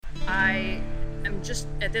and just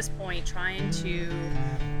at this point trying to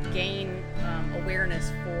gain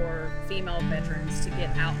awareness for female veterans to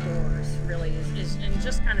get outdoors really is and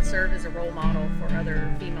just kind of serve as a role model for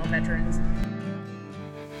other female veterans.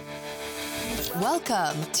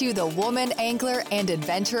 Welcome to the Woman Angler and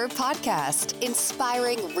Adventurer podcast,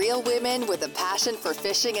 inspiring real women with a passion for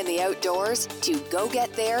fishing in the outdoors to go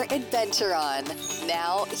get their adventure on.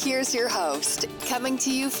 Now, here's your host, coming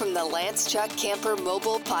to you from the Lance Chuck Camper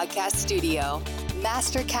Mobile Podcast Studio,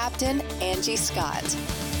 Master Captain Angie Scott.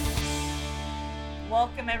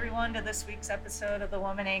 Welcome everyone to this week's episode of the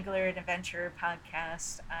Woman Angler and Adventurer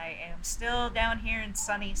podcast. I am still down here in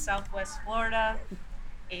sunny Southwest Florida.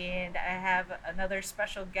 And I have another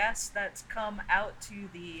special guest that's come out to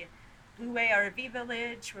the Blue Way RV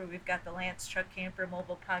Village, where we've got the Lance Chuck Camper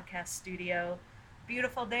Mobile Podcast Studio.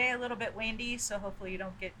 Beautiful day, a little bit windy, so hopefully you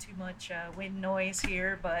don't get too much wind noise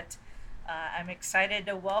here. But I'm excited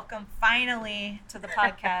to welcome finally to the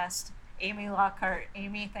podcast Amy Lockhart.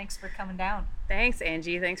 Amy, thanks for coming down. Thanks,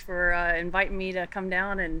 Angie. Thanks for inviting me to come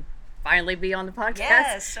down and finally be on the podcast.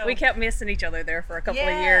 Yeah, so we kept missing each other there for a couple of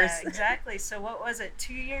years. Yeah, exactly. So what was it,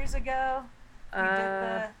 2 years ago? We did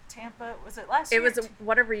the Tampa, was it last year? It was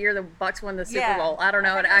whatever year the Bucks won the Super Bowl. I don't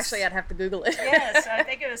know. I'd have to Google it. Yeah, so I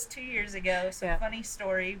think it was 2 years ago. So yeah. Funny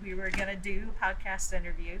story, we were going to do a podcast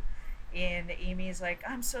interview, and Amy's like,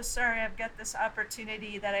 I'm so sorry, I've got this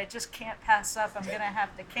opportunity that I just can't pass up. I'm going to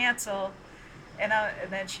have to cancel. And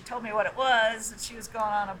then she told me what it was, and she was going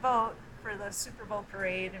on a boat for the Super Bowl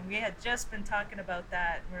parade, and we had just been talking about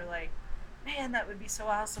that, and we were like, man, that would be so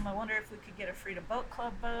awesome. I wonder if we could get a Freedom Boat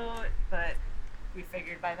Club boat. But we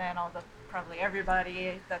figured by then probably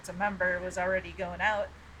everybody that's a member was already going out.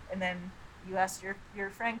 And then you asked your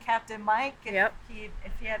friend Captain Mike if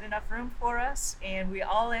he had enough room for us, and we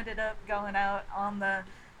all ended up going out on the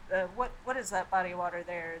what is that body of water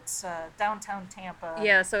there? It's downtown Tampa.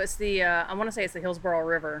 Yeah, so it's the I want to say it's the Hillsborough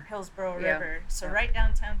River. River. So right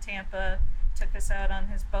downtown Tampa, took us out on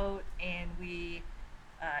his boat, and we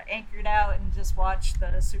anchored out and just watched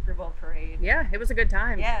the Super Bowl parade. Yeah, it was a good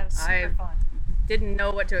time. Yeah, it was super fun. Didn't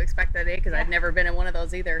know what to expect that day because I'd never been in one of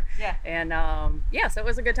those either. Yeah. And so it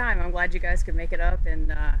was a good time. I'm glad you guys could make it up, and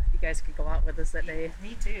you guys could go out with us that day.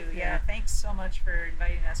 Me too. Yeah. Thanks so much for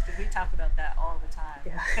inviting us, because we talk about that all the time.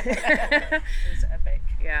 Yeah. It was epic.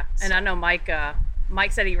 Yeah. And I know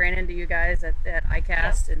Mike said he ran into you guys at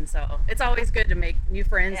ICAST, and so it's always good to make new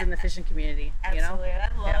friends in the fishing community. Absolutely. You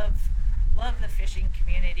know? I love the fishing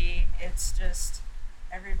community. It's just,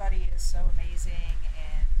 everybody is so amazing,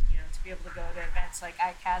 and to be able to go to events like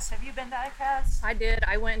ICAST. Have you been to ICAST? I did.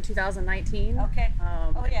 I went in 2019. Okay.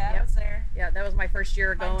 I was there. Yeah, that was my first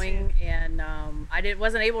year Mine going, too. and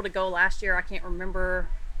wasn't able to go last year. I can't remember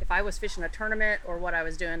if I was fishing a tournament or what I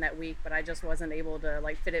was doing that week, but I just wasn't able to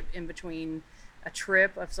fit it in between a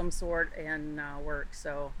trip of some sort and work.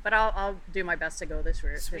 So, but I'll do my best to go this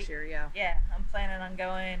year. Sweet. This year, yeah. Yeah, I'm planning on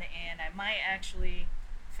going, and I might actually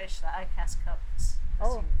fish the ICAST Cups.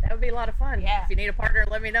 Oh, that would be a lot of fun. Yeah. If you need a partner,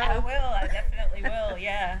 let me know. I will. I definitely will.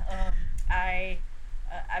 Yeah.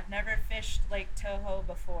 I've never fished Lake Toho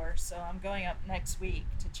before, so I'm going up next week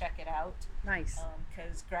to check it out. Nice.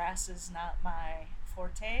 Because grass is not my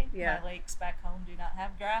forte. Yeah. My lakes back home do not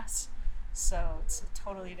have grass, so it's a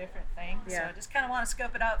totally different thing. Yeah. So I just kind of want to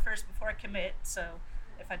scope it out first before I commit. So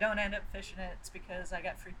if I don't end up fishing it, it's because I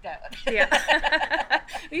got freaked out. Yeah.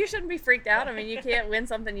 You shouldn't be freaked out. I mean, you can't win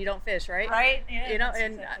something you don't fish, right? Right. Yeah.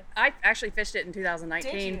 And exactly. I actually fished it in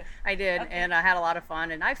 2019. Did you? I did, Okay. and I had a lot of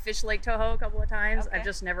fun. And I fished Lake Toho a couple of times. Okay. I've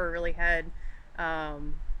just never really had a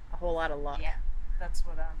whole lot of luck. Yeah, that's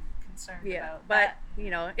what I'm concerned about. But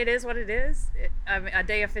it is what it is. A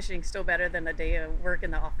day of fishing is still better than a day of work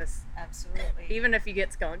in the office. Absolutely. Even if you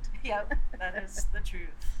get skunked. Yep, that is the truth.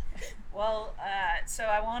 Well, so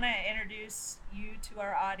I want to introduce you to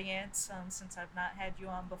our audience, since I've not had you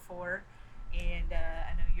on before. And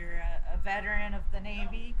I know you're a veteran of the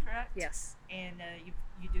Navy, correct? Yes. And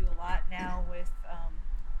you do a lot now with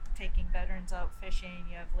taking veterans out fishing.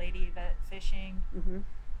 You have Lady Vet Fishing. Mm-hmm.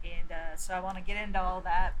 And so I want to get into all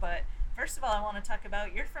that. But first of all, I want to talk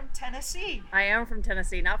about, you're from Tennessee. I am from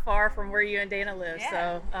Tennessee, not far from where you and Dana live.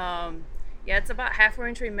 Yeah. So, it's about halfway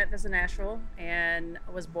between Memphis and Nashville, and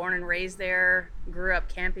I was born and raised there. Grew up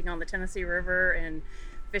camping on the Tennessee River and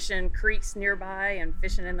fishing creeks nearby and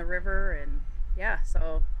fishing in the river, and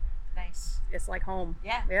so Nice. it's like home.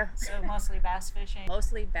 Yeah. Yeah. So mostly bass fishing.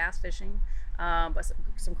 Mostly bass fishing, but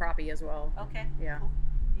some crappie as well. Okay. Yeah. Cool.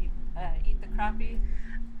 You eat the crappie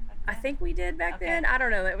I think we did back Okay. then. I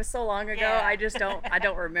don't know. It was so long ago. Yeah. I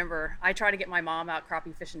don't remember. I try to get my mom out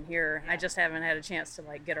crappie fishing here. Yeah. I just haven't had a chance to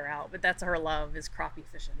like get her out. But that's her love is crappie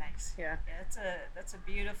fishing. Nice. Yeah. Yeah, that's a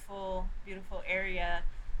beautiful area.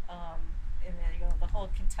 And then the whole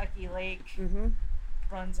Kentucky Lake Mhm.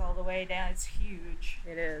 runs all the way down. It's huge.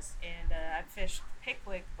 It is. And I've fished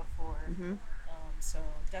Pickwick before. Mhm. So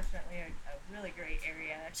definitely a really great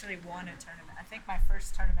area. I actually won a tournament. I think my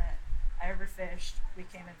first tournament I ever fished, we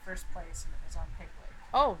came in first place, and it was on Pickwick.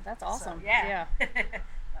 Oh, that's awesome. So, yeah. That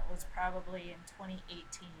was probably in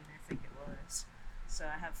 2018, I think it was. So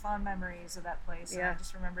I have fond memories of that place. And Yeah. I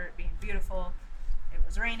just remember it being beautiful. It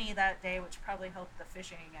was rainy that day, which probably helped the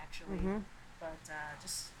fishing actually. Mhm. But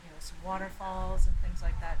just some waterfalls and things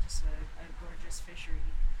like that. Just a gorgeous fishery.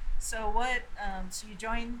 So what? So you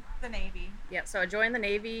joined the Navy. Yeah, so I joined the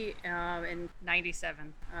Navy in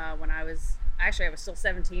 '97 when I was still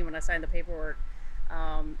 17 when I signed the paperwork,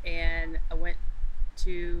 and I went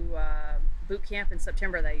to boot camp in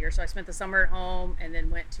September that year. So I spent the summer at home and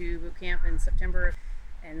then went to boot camp in September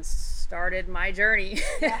and started my journey.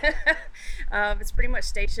 It's pretty much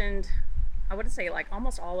stationed, I wouldn't say like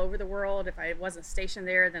almost all over the world. If I wasn't stationed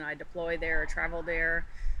there, then I deployed there or traveled there.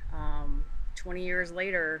 20 years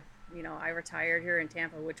later, I retired here in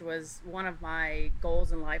Tampa, which was one of my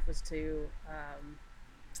goals in life, was to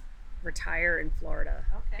retire in Florida.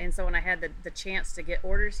 Okay. And so when I had the chance to get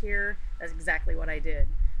orders here, that's exactly what I did.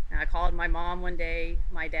 And I called my mom one day.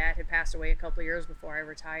 My dad had passed away a couple of years before I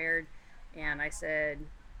retired. And I said,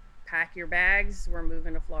 pack your bags, we're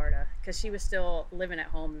moving to Florida. Because she was still living at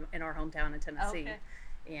home in our hometown in Tennessee. Okay.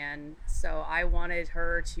 And so I wanted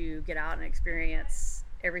her to get out and experience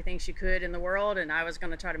everything she could in the world, and I was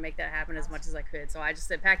going to try to make that happen as much as I could. So I just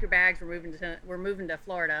said, pack your bags, we're moving to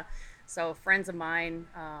Florida. So friends of mine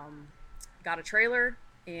got a trailer,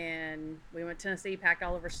 and we went to Tennessee, packed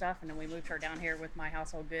all of her stuff, and then we moved her down here with my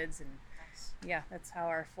household goods. And Nice. yeah, that's how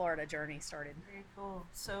our Florida journey started. Very cool.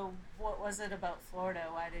 So what was it about Florida?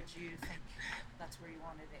 Why did you think that's where you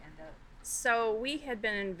wanted to end up? So we had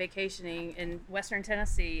been vacationing in Western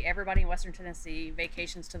Tennessee. Everybody in Western Tennessee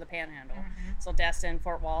vacations to the Panhandle. So Destin,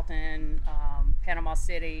 Fort Walton, Panama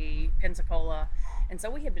City, Pensacola. And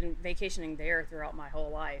so we had been vacationing there throughout my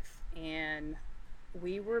whole life. And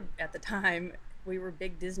at the time, we were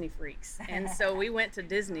big Disney freaks. And so we went to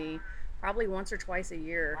Disney probably once or twice a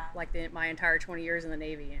year, Wow. like my entire 20 years in the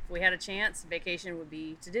Navy. If we had a chance, vacation would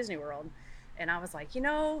be to Disney World. And I was like,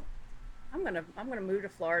 I'm gonna move to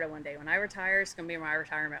Florida one day. When I retire, it's gonna be my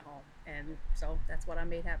retirement home. And so that's what I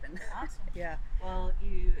made happen. Awesome. Yeah. Well,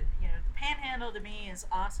 the Panhandle to me is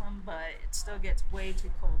awesome, but it still gets way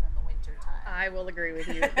too cold in the winter time. I will agree with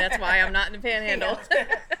you. That's why I'm not in the Panhandle.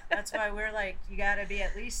 That's why we're like, you got to be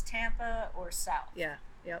at least Tampa or south. Yeah.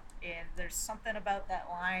 Yep. And there's something about that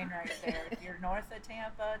line right there. If you're north of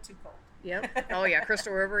Tampa, too cold. Yep. Oh yeah,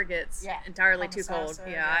 Crystal River gets Yeah, entirely on the too south cold.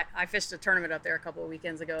 side, Yeah, yeah. I fished a tournament up there a couple of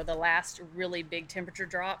weekends ago. The last really big temperature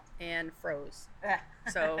drop and froze.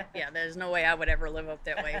 So yeah, there's no way I would ever live up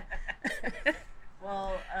that way.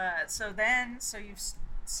 Well, so you've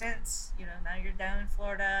since, now you're down in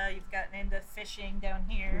Florida, you've gotten into fishing down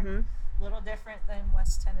here. Mhm. A little different than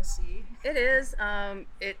West Tennessee. It is.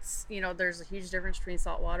 It's there's a huge difference between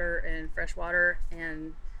saltwater and freshwater,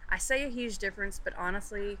 and I say a huge difference, but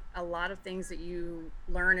honestly, a lot of things that you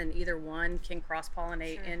learn in either one can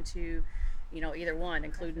cross-pollinate Sure. into, either one,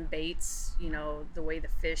 including baits. The way the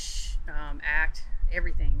fish act,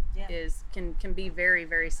 everything Yeah. can be very,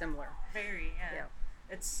 very similar. Very, yeah. Yeah.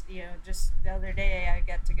 It's, just the other day I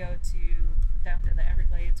got to go down to the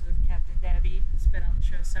Everglades with Captain Debbie. It's been on the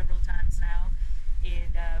show several times now.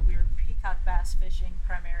 And we were peacock bass fishing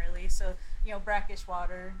primarily. So, brackish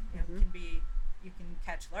water, Mhm. can be, you can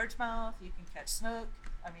catch largemouth, you can catch snook.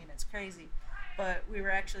 I mean, it's crazy. But we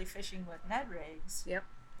were actually fishing with Ned rigs, Yep.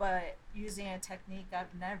 but using a technique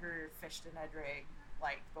I've never fished a Ned rig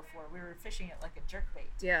like before. We were fishing it like a jerkbait.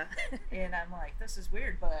 Yeah. And I'm like, this is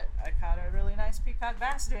weird, but I caught a really nice peacock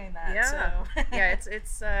bass doing that. Yeah. So. Yeah.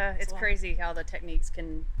 It's fun. crazy how the techniques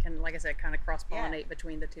can like I said, kind of cross-pollinate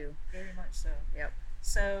between the two. Very much so. Yep.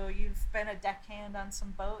 So you've been a deckhand on some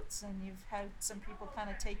boats, and you've had some people kind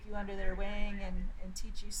of take you under their wing and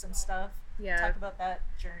teach you some stuff. Yeah. Talk about that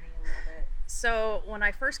journey a little bit. So when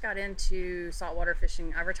I first got into saltwater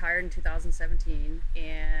fishing, I retired in 2017,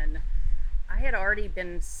 and I had already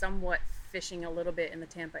been somewhat fishing a little bit in the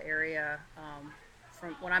Tampa area.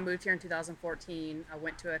 From when I moved here in 2014, I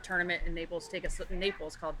went to a tournament in Naples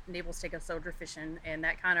called Naples Take a Soldier Fishing, and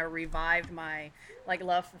that kind of revived my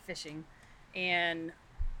love for fishing. And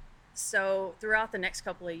So throughout the next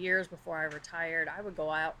couple of years before I retired, I would go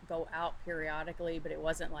out periodically, but it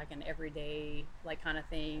wasn't like an everyday like kind of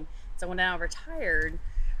thing. So when I retired,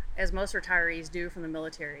 as most retirees do from the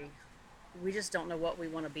military, we just don't know what we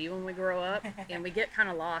want to be when we grow up, and we get kind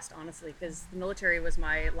of lost, honestly, because the military was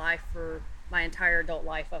my life for my entire adult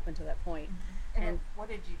life up until that point. And what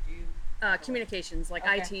did you do? Communications, like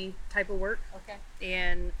Okay. IT type of work, Okay.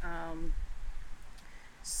 and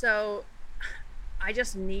so I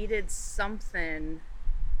just needed something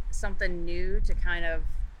new to kind of,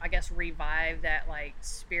 I guess, revive that like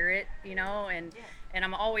spirit, and Yeah.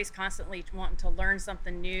 I'm always constantly wanting to learn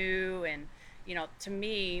something new. And to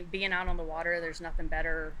me, being out on the water, there's nothing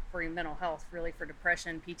better for your mental health, really, for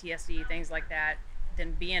depression, PTSD, things like that,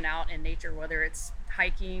 than being out in nature, whether it's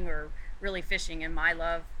hiking or really fishing. And my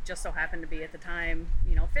love just so happened to be at the time,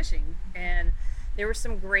 fishing. And there were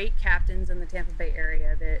some great captains in the Tampa Bay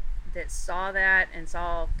area that saw that and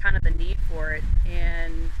saw kind of the need for it,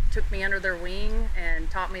 and took me under their wing and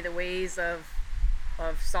taught me the ways of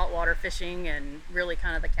saltwater fishing, and really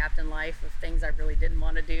kind of the captain life of things I really didn't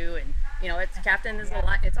want to do. And it's captain is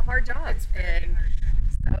it's a hard job. It's very And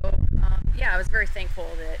hard. so I was very thankful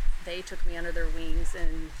that they took me under their wings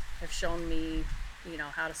and have shown me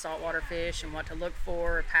how to saltwater fish and what to look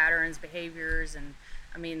for, patterns, behaviors. And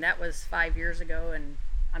I mean, that was 5 years ago, and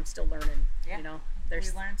I'm still learning. Yeah. We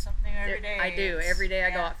learn something every day. I do. Every day I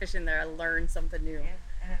go Yeah. out fishing there, I learn something new. Yeah.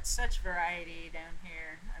 And it's such variety down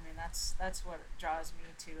here. I mean, that's what draws me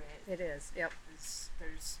to it. It is. Yep.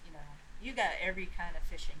 There's you got every kind of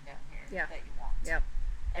fishing down here Yeah. that you want. Yep.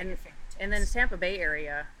 At your And fingertips. and then the Tampa Bay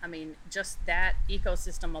area, I mean, just that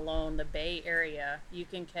ecosystem alone, the Bay Area, you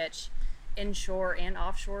can catch inshore and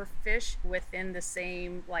offshore fish within the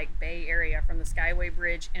same like Bay Area. From the Skyway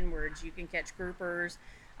Bridge inwards, you can catch groupers.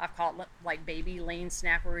 I've caught like baby lane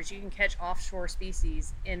snappers. You can catch offshore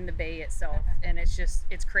species in the bay itself, and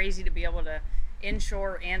it's crazy to be able to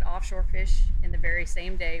inshore and offshore fish in the very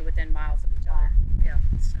same day within miles of each other. Yeah.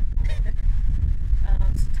 So cool.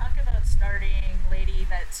 So talk about starting Lady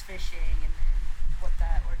Vets Fishing and what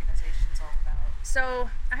that organization's all about. So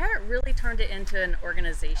I haven't really turned it into an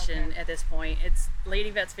organization Okay. at this point. It's Lady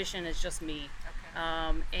Vets Fishing is just me,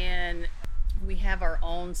 Okay. and we have our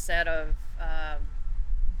own set of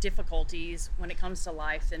difficulties when it comes to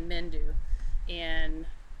life than men do, and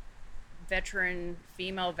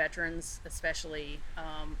female veterans especially.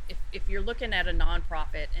 If you're looking at a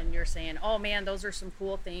nonprofit and you're saying, oh man, those are some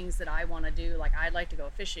cool things that I want to do, like I'd like to go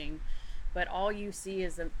fishing, but all you see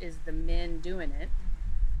is the men doing it,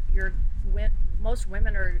 most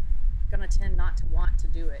women are going to tend not to want to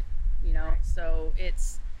do it, Right. So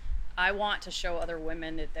I want to show other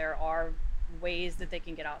women that there are ways that they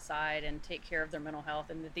can get outside and take care of their mental health,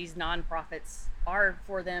 and that these nonprofits are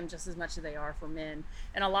for them just as much as they are for men.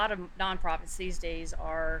 And a lot of nonprofits these days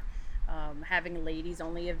are having ladies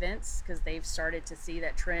only events, because they've started to see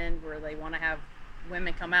that trend where they want to have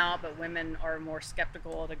women come out, but women are more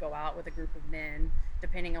skeptical to go out with a group of men,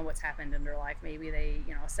 depending on what's happened in their life. Maybe they,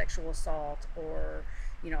 a sexual assault, or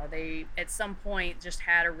they at some point just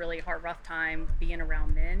had a really rough time being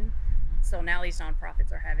around men. So now these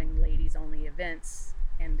nonprofits are having ladies only events,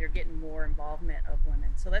 and they're getting more involvement of women.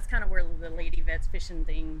 So that's kind of where the Lady Vets Fishing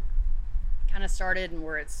thing kind of started, and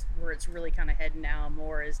where it's really kind of heading now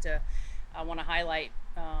more is to, I want to highlight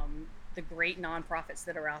the great nonprofits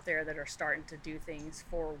that are out there that are starting to do things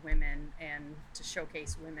for women and to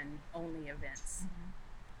showcase women only events.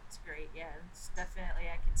 It's great. Yeah, it's definitely,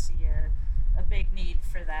 I can see a big need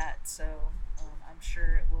for that. So I'm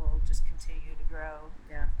sure it will just continue to grow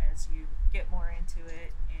Yeah. as you get more into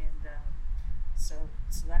it. And so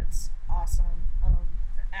that's awesome.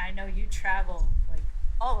 I know you travel like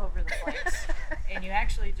all over the place, and you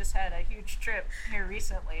actually just had a huge trip here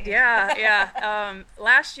recently. Yeah.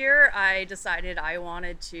 Last year, I decided I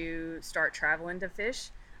wanted to start traveling to fish.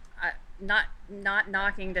 Not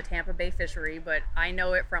knocking the Tampa Bay fishery, but I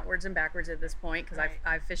know it frontwards and backwards at this point, because Right.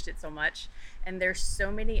 I've fished it so much. And there's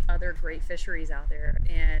so many other great fisheries out there,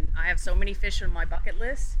 and I have so many fish on my bucket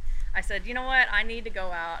list. I said, you know what, I need to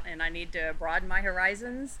go out and I need to broaden my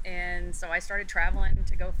horizons. And so I started traveling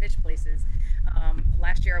to go fish places.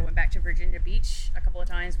 Last year I went back to Virginia Beach a couple of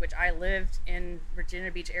times, which I lived in Virginia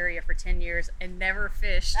Beach area for 10 years and never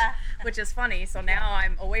fished, which is funny. So now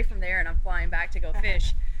I'm away from there and I'm flying back to go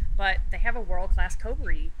fish. But they have a world-class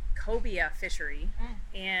cobia fishery,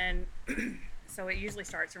 and so it usually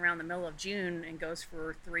starts around the middle of June and goes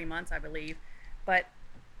for 3 months, I believe. But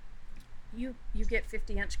you get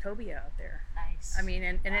 50-inch cobia out there. Nice. I mean,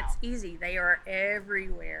 and Wow. it's easy. They are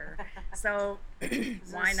everywhere. So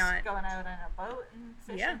Is why this not? going out on a boat and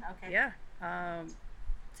fishing? Yeah. Okay. Yeah.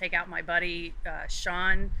 take out my buddy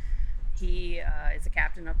Sean. He is a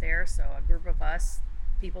captain up there, so a group of us,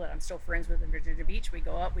 people that I'm still friends with in Virginia Beach, we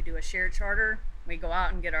go up, we do a shared charter, we go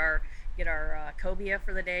out and get our cobia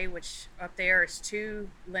for the day, which up there is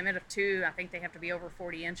limit of two. I think they have to be over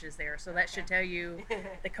 40 inches there, so that should tell you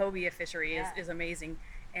the cobia fishery is amazing.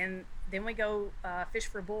 And then we go fish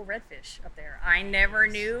for bull redfish up there. I never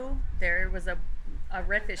knew there was a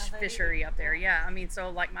redfish fishery up there. Yeah, I mean,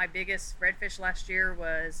 so like my biggest redfish last year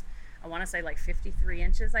was, I want to say like 53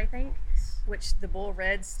 inches, I think, which the bull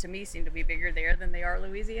reds to me seem to be bigger there than they are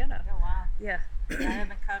Louisiana. Oh, wow. Yeah. I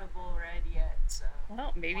haven't caught a bull red yet, so.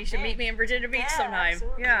 Well, maybe you should meet me in Virginia Beach sometime.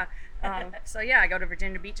 Absolutely. Yeah. So yeah, I go to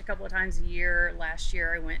Virginia Beach a couple of times a year. Last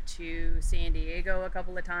year I went to San Diego a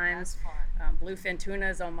couple of times. That's fun. Bluefin tuna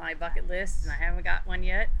is on my bucket list, and I haven't got one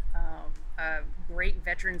yet. A great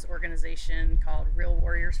veterans organization called Real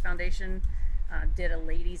Warriors Foundation did a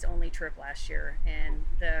ladies only trip last year, and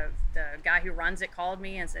the guy who runs it called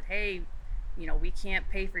me and said, hey, we can't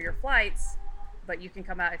pay for your flights, but you can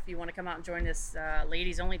come out if you want to come out and join this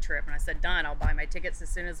ladies only trip. And I said, done, I'll buy my tickets as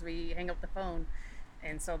soon as we hang up the phone.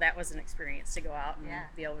 And so that was an experience to go out and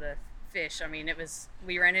be able to fish. I mean,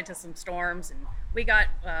 we ran into some storms, and we got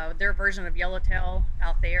their version of yellowtail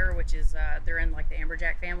out there, which is they're in like the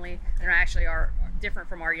amberjack family. They're actually are different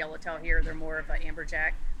from our yellowtail here. They're more of an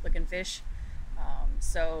amberjack looking fish.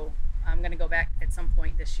 So I'm going to go back at some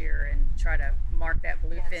point this year and try to mark that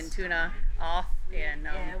bluefin tuna off. And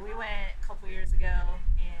we went a couple years ago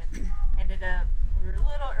and ended up, we were a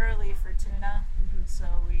little early for tuna, so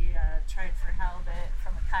we tried for halibut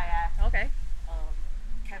from a kayak. Okay.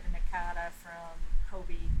 Kevin Nakata from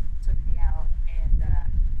Kobe took me out, and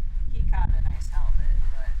he caught a nice halibut,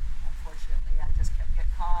 but unfortunately I just kept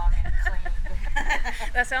getting calm and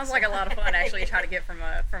cleaned. That sounds like a lot of fun, actually, try to get from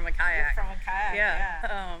a kayak. From a kayak,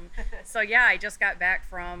 yeah. So yeah, I just got back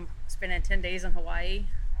from spending 10 days in Hawaii.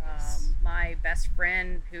 My best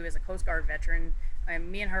friend, who is a Coast Guard veteran,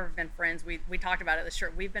 me and her have been friends. We talked about it this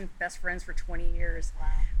year. We've been best friends for 20 years.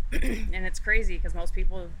 Wow. And it's crazy because most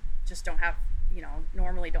people just don't have,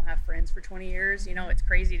 normally don't have friends for 20 years. It's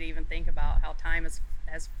crazy to even think about how time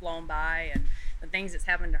has flown by, and the things that's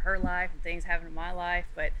happened to her life and things happened to my life.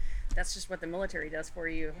 But that's just what the military does for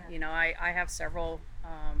you. Yeah. I have several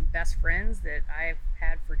best friends that I've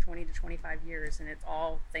had for 20 to 25 years, and it's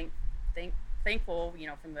all thankful,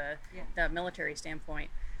 from the military standpoint.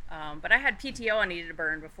 But I had PTO I needed to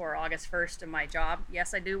burn before August 1st in my job.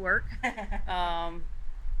 Yes, I do work.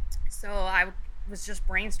 So I was just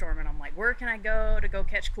brainstorming. I'm like, where can I go to go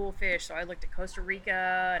catch cool fish? So I looked at Costa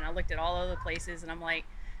Rica, and I looked at all other places, and I'm like,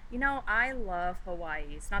 I love Hawaii.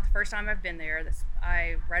 It's not the first time I've been there.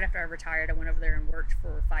 Right after I retired, I went over there and worked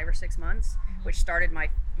for 5 or 6 months, which started my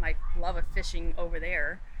love of fishing over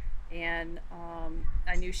there. And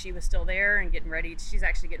I knew she was still there and getting ready. She's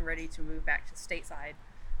actually getting ready to move back to stateside.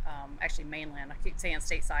 Actually mainland. I keep saying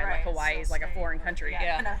stateside, like Hawaii is like a foreign country.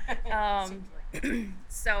 Yeah.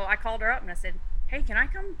 So I called her up and I said, hey, can I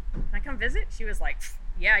come visit? She was like,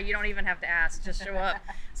 yeah, you don't even have to ask, just show up.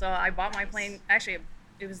 So I bought my plane. Actually,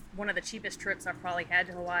 it was one of the cheapest trips I've probably had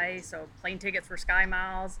to Hawaii. So plane tickets were Sky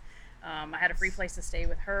Miles. I had a free place to stay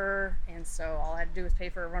with her, and so all I had to do was pay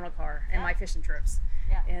for a rental car and my fishing trips.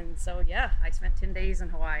 Yeah. And so I spent 10 days in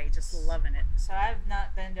Hawaii, just loving it. So I've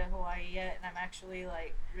not been to Hawaii yet, and I'm actually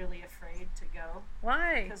like really afraid to go.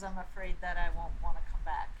 Why? Because I'm afraid that I won't want to come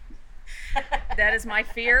back. That is my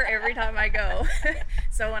fear every time I go.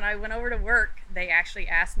 So when I went over to work, they actually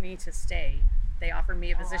asked me to stay. They offered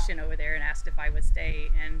me a position over there and asked if I would stay.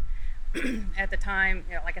 And at the time,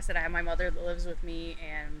 like I said, I have my mother that lives with me,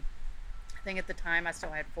 and I think at the time I still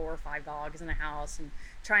had 4 or 5 dogs in the house, and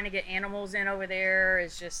trying to get animals in over there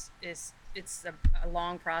it's a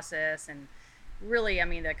long process, and really, I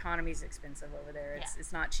mean, the economy is expensive over there.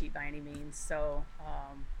 It's not cheap by any means. So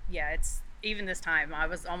it's even this time I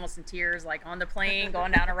was almost in tears, like on the plane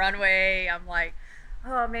going down a runway. I'm like,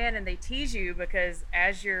 oh man, and they tease you because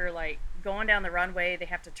as you're like going down the runway, they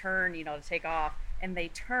have to turn, to take off, and they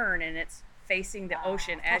turn and it's facing the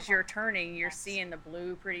ocean. As you're turning, you're seeing the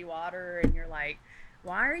blue pretty water, and you're like,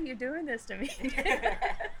 why are you doing this to me?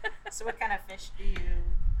 So what kind of fish do you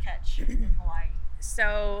catch in Hawaii?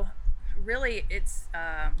 So really it's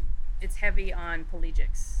heavy on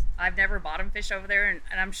pelagics. I've never bottom fished over there, and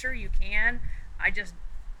I'm sure you can. I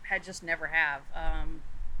just never have.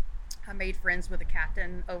 I made friends with a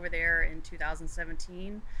captain over there in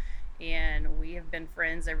 2017, and we have been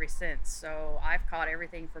friends ever since. So I've caught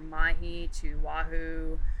everything from mahi to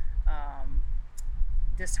wahoo.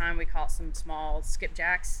 This time we caught some small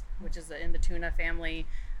skipjacks, which is in the tuna family.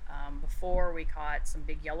 Before we caught some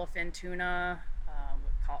big yellowfin tuna,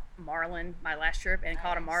 caught marlin my last trip and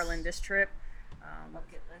caught a Nice. marlin this trip.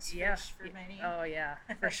 Bucket list Yeah. fish for many. Oh yeah,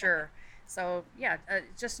 for sure. So yeah,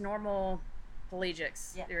 just normal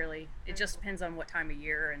pelagics. Yeah. Really, Very it just cool. depends on what time of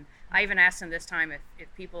year. And I even asked him this time if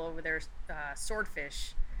people over there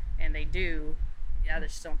swordfish, and they do. Yeah, I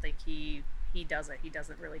just don't think he does it. He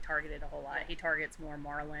doesn't really target it a whole lot. He targets more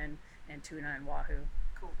marlin and tuna and wahoo.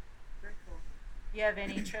 Cool. Very cool. You have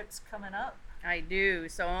any trips coming up? I do.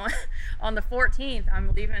 So on the 14th,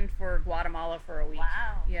 I'm leaving for Guatemala for a week.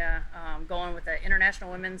 Wow. Yeah, going with the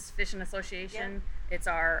International Women's Fishing Association. It's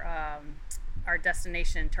our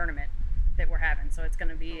destination tournament that we're having. So it's going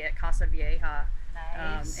to be at Casa Vieja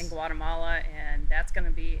Nice. in Guatemala, and that's going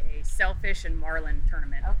to be a sailfish and marlin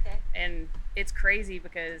tournament. Okay. And it's crazy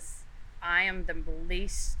because I am the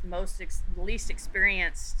least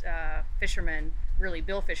experienced fisherman, really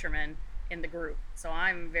bill fisherman in the group. So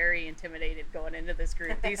I'm very intimidated going into this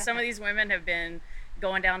group. Some of these women have been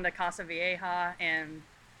going down to Casa Vieja and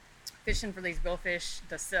fishing for these billfish,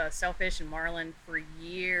 the sailfish and marlin for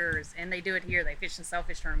years, and they do it here. They fish in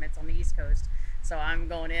sailfish tournaments on the East Coast. So I'm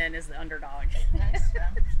going in as the underdog. Nice.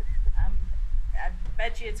 I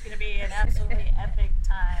bet you it's going to be an absolutely epic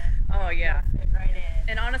time. Oh yeah. You'll fit right in.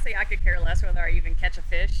 And honestly, I could care less whether I even catch a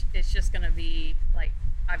fish. It's just going to be like,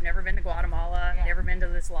 I've never been to Guatemala, Yeah. never been to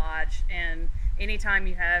this lodge. And anytime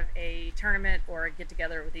you have a tournament or a get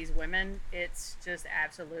together with these women, it's just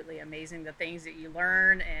absolutely amazing the things that you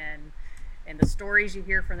learn and the stories you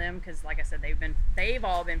hear from them. Because like I said, they've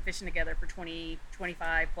all been fishing together for 20,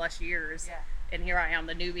 25 plus years. Yeah. And here I am,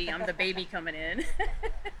 the newbie. I'm the baby coming in.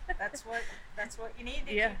 That's what you need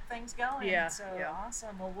to Yeah. keep things going. Yeah, So yeah.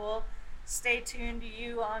 awesome. Well, we'll stay tuned to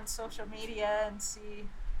you on social media and see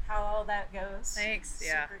how all that goes. Thanks.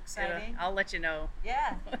 Yeah. Super exciting. I'll let you know.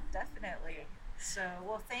 Yeah, definitely. So,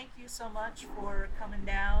 well, thank you so much for coming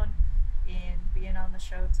down and being on the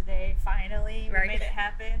show today. Finally, we Right. made it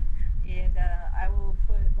happen. And I will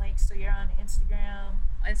put links. So you're on Instagram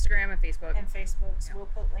Instagram and Facebook. and Facebook. So Yeah. we'll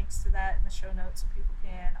put links to that in the show notes so people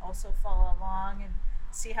can also follow along and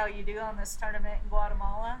see how you do on this tournament in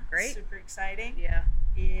Guatemala. Great. Super exciting. Yeah.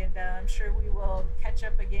 And I'm sure we will catch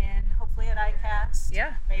up again, hopefully at ICAST.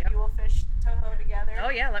 Yeah. Maybe Yep. we'll fish Toho together. Oh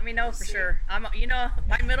yeah, let me know for See. sure. My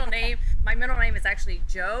middle name is actually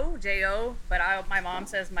Joe, J-O, but my mom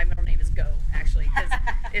says my middle name is Go, actually. Because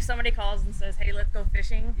if somebody calls and says, hey, let's go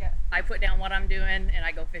fishing, Yeah. I put down what I'm doing and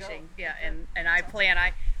I go fishing. Go. Yeah, Okay. and I plan.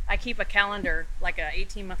 I keep a calendar, like a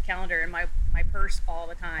 18-month calendar in my purse all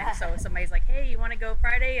the time. So if somebody's like, hey, you want to go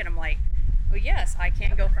Friday? And I'm like, well, yes, I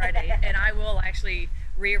can go Friday. And I will actually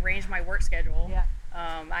rearrange my work schedule. Yeah.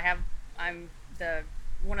 I'm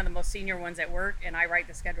one of the most senior ones at work, and I write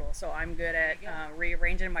the schedule, so I'm good at There you go.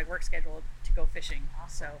 rearranging my work schedule to go fishing.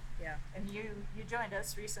 Awesome. So yeah, And you joined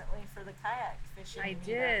us recently for the kayak fishing. I meetup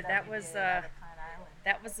did. That we was, did out of Pine Island.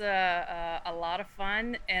 that was a lot of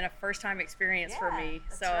fun and a first time experience for Yeah, me.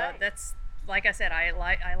 that's So right. that's like I said, I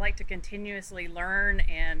like to continuously learn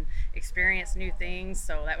and experience new things.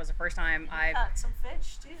 So that was the first time You caught some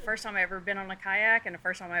fish too. I've ever been on a kayak, and the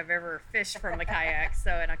first time I've ever fished from the kayak. So,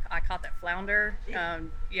 and I caught that flounder.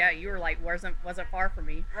 Yeah, you were like, wasn't far from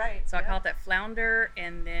me. Right. So I yep. caught that flounder,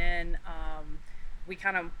 and then we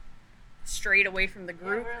kind of strayed away from the Yeah,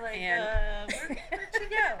 group. we're like, And where'd you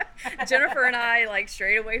go? Jennifer and I like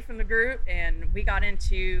strayed away from the group, and we got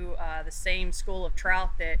into the same school of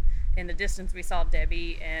trout that in the distance we saw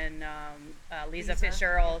Debbie and Lisa Lisa,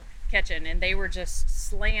 Fitzgerald catching, and they were just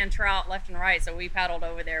slaying trout left and right. So we paddled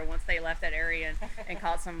over there once they left that area and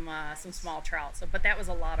caught some small trout. So, but that was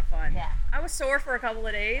a lot of fun. Yeah. I was sore for a couple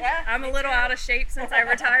of days. Yeah, I'm a me little too. out of shape since I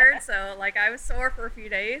retired, so like I was sore for a few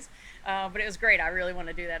days, but it was great. I really want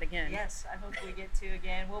to do that again. Yes, I hope we get to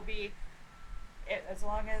again. We'll be, as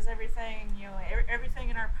long as everything, everything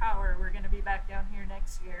in our power, we're going to be back down here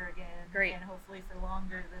next year again. Great. And hopefully for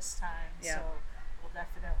longer this time. Yeah. So we'll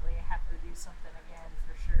definitely have to do something again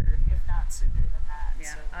for sure, if not sooner than that.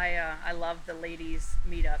 Yeah, So, I love the ladies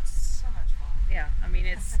meetups. so much fun. Yeah, I mean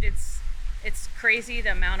it's crazy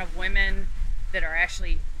the amount of women that are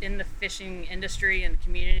actually in the fishing industry and the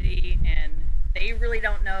community, and they really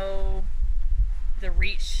don't know the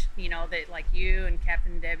reach, that like you and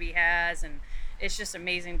Captain Debbie has, and it's just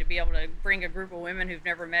amazing to be able to bring a group of women who've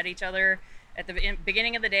never met each other. At the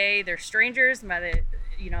beginning of the day, they're strangers. By the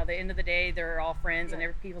end of the day, they're all friends, and Yeah.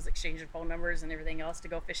 people's exchanging phone numbers and everything else to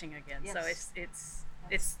go fishing again. So Yes.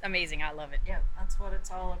 it's amazing. I love it. Yep, that's what it's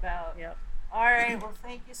all about. Yep. All right, well,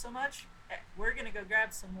 thank you so much. We're going to go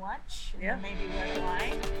grab some lunch and Yeah. then maybe red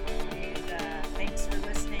wine. And thanks for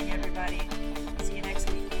listening, everybody.